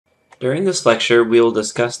During this lecture, we will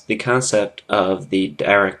discuss the concept of the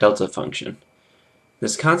Dirac delta function.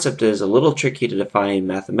 This concept is a little tricky to define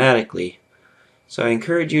mathematically, so I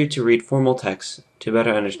encourage you to read formal texts to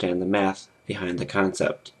better understand the math behind the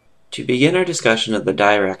concept. To begin our discussion of the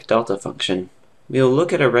Dirac delta function, we will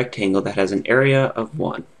look at a rectangle that has an area of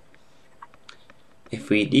 1. If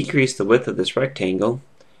we decrease the width of this rectangle,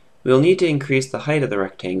 we will need to increase the height of the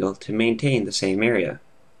rectangle to maintain the same area.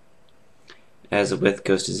 As the width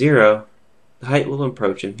goes to 0, the height will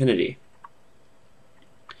approach infinity.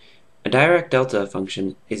 A Dirac delta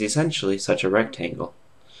function is essentially such a rectangle,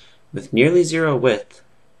 with nearly 0 width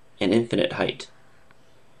and infinite height.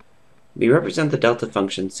 We represent the delta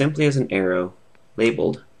function simply as an arrow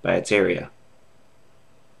labeled by its area.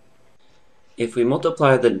 If we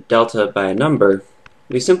multiply the delta by a number,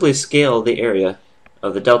 we simply scale the area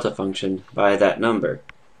of the delta function by that number.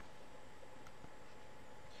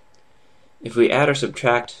 If we add or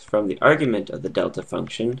subtract from the argument of the delta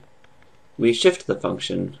function, we shift the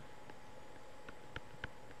function.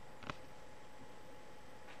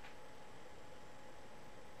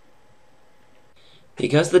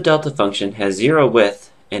 Because the delta function has 0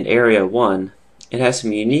 width and area 1, it has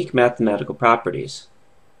some unique mathematical properties.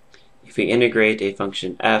 If we integrate a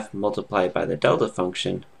function f multiplied by the delta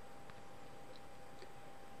function,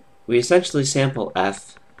 we essentially sample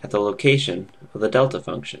f at the location of the delta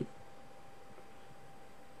function.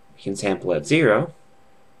 We can sample at 0,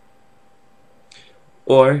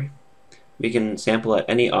 or we can sample at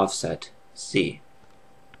any offset, c.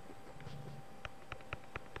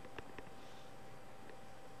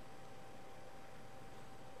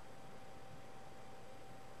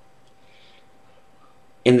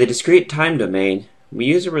 In the discrete time domain, we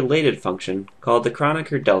use a related function called the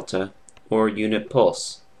Kronecker delta, or unit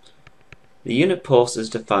pulse. The unit pulse is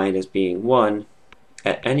defined as being 1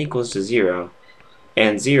 at n equals to 0,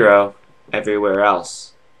 and 0 everywhere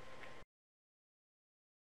else.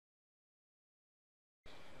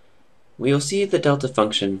 We will see the delta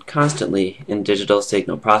function constantly in digital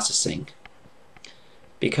signal processing.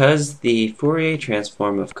 Because the Fourier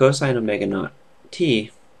transform of cosine omega naught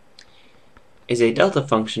t is a delta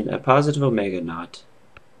function at positive omega naught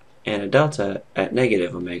and a delta at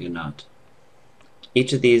negative omega naught.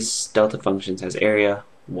 Each of these delta functions has area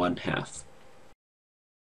 1/2.